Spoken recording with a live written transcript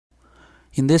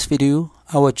In this video,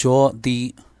 I will draw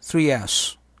the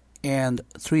 3s and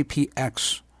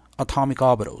 3px atomic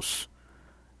orbitals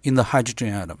in the hydrogen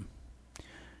atom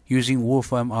using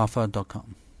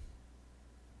warfarmalpha.com.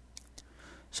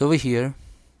 So over here,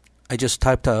 I just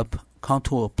typed up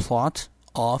contour plot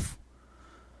of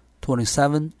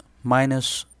 27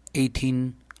 minus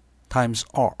 18 times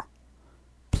r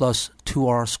plus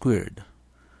 2r squared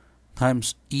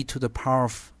times e to the power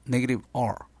of negative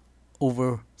r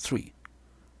over 3.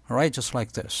 Alright, just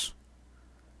like this.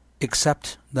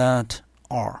 Except that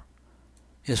r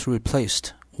is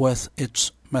replaced with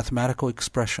its mathematical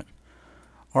expression.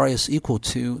 R is equal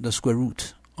to the square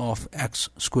root of x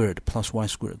squared plus y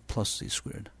squared plus z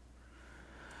squared.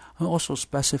 I also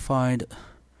specified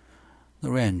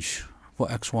the range for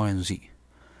x, y, and z.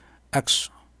 X,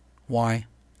 y,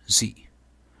 z.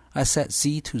 I set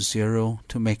z to 0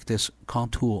 to make this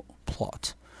contour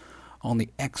plot on the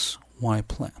x, y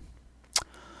plane.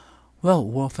 Well,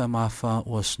 Warfarm Alpha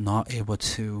was not able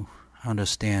to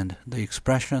understand the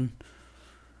expression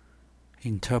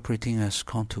interpreting as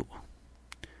contour.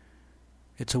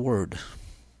 It's a word.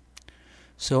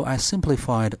 So I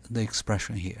simplified the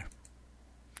expression here.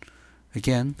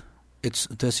 Again, it's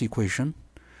this equation,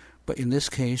 but in this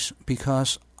case,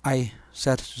 because I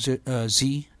set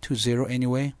z to 0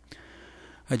 anyway,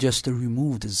 I just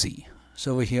removed z.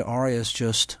 So over here, r is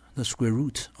just the square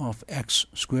root of x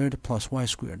squared plus y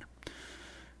squared.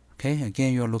 Okay,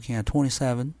 again, you're looking at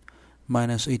 27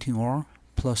 minus 18r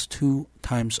plus 2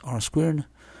 times r squared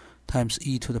times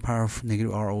e to the power of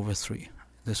negative r over 3,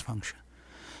 this function.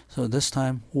 So this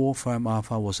time, Warfarm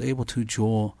Alpha was able to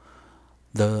draw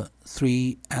the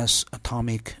 3s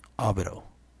atomic orbital.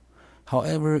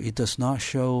 However, it does not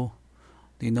show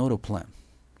the nodal plane.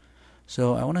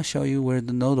 So I want to show you where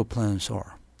the nodal planes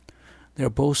are. They're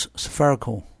both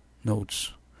spherical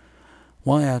nodes.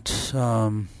 One at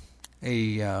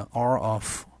r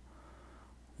of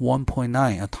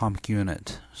 1.9 atomic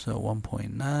unit. So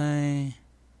 1.9.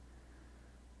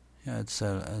 Yeah, it's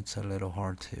a little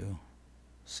hard to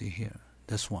see here.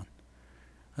 This one.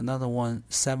 Another one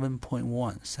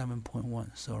 7.1.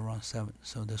 So around 7.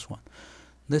 So this one.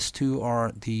 These two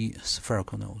are the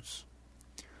spherical nodes.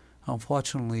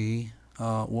 Unfortunately,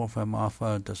 Warfarm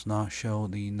Alpha does not show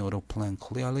the nodal plane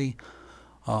clearly.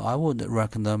 I would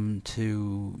recommend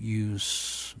to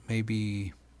use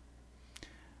maybe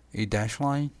a dash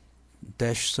line,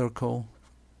 dash circle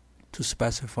to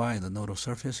specify the nodal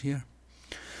surface here.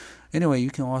 Anyway,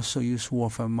 you can also use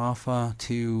Warfarm Alpha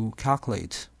to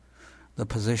calculate the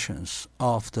positions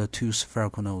of the two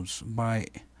spherical nodes by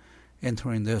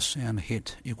entering this and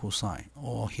hit equal sign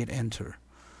or hit enter.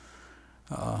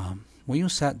 When you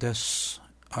set this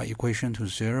equation to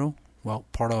 0, well,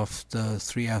 part of the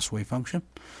 3s wave function,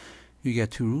 you get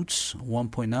two roots,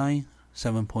 1.9,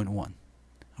 7.1.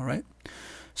 Alright?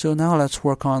 So now let's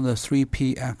work on the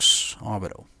 3px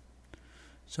orbital.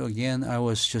 So again, I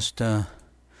was just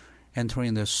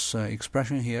entering this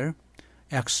expression here,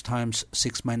 x times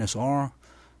 6 minus r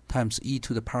times e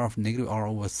to the power of negative r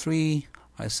over 3.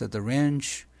 I set the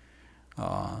range,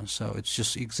 so it's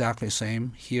just exactly the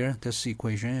same here. This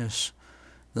equation is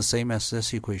the same as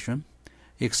this equation,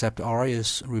 except r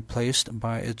is replaced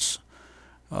by its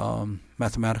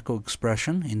mathematical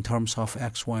expression in terms of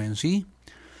x, y, and z.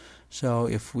 So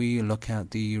if we look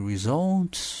at the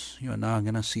results, you're not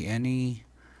going to see any.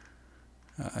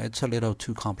 It's a little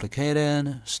too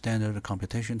complicated. Standard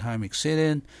computation time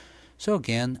exceeded. So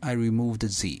again, I removed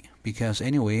z because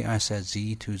anyway I set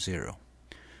z to 0.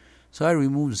 So I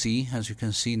remove z. As you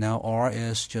can see now, r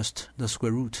is just the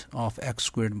square root of x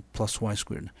squared plus y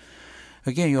squared.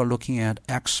 Again, you're looking at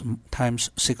x times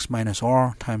 6 minus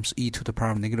r times e to the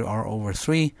power of negative r over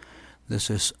 3. This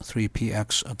is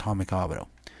 3px atomic orbital.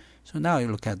 So now you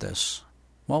look at this.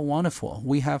 Well, wonderful.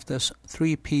 We have this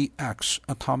 3px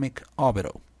atomic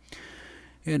orbital.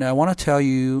 And I want to tell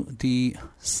you the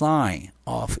sign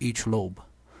of each lobe.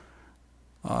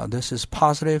 This is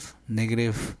positive,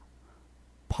 negative,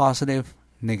 positive,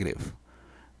 negative.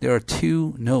 There are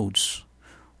two nodes.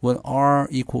 When r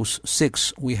equals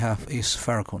 6, we have a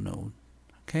spherical node.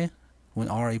 Okay? When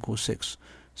r equals 6.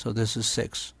 So this is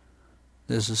 6.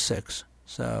 This is 6.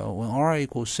 So when r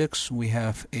equals 6, we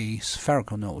have a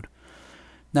spherical node.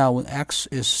 Now when x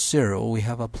is 0, we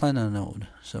have a planar node.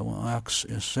 So when x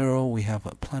is 0, we have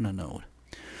a planar node.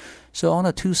 So on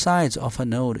the two sides of a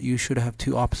node, you should have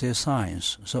two opposite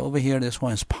signs. So over here, this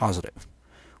one is positive.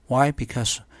 Why?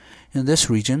 Because in this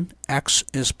region, x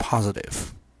is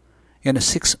positive. And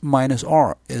 6 minus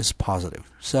r is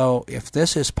positive. So if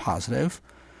this is positive,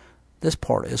 this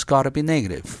part has got to be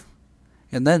negative.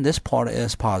 And then this part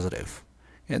is positive.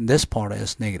 and this part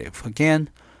is negative. Again,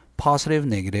 positive,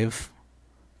 negative,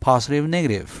 positive,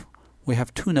 negative. We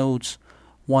have two nodes,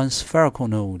 one spherical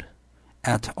node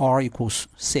at r equals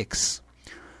 6.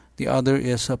 The other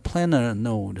is a planar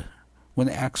node when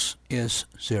x is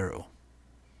 0.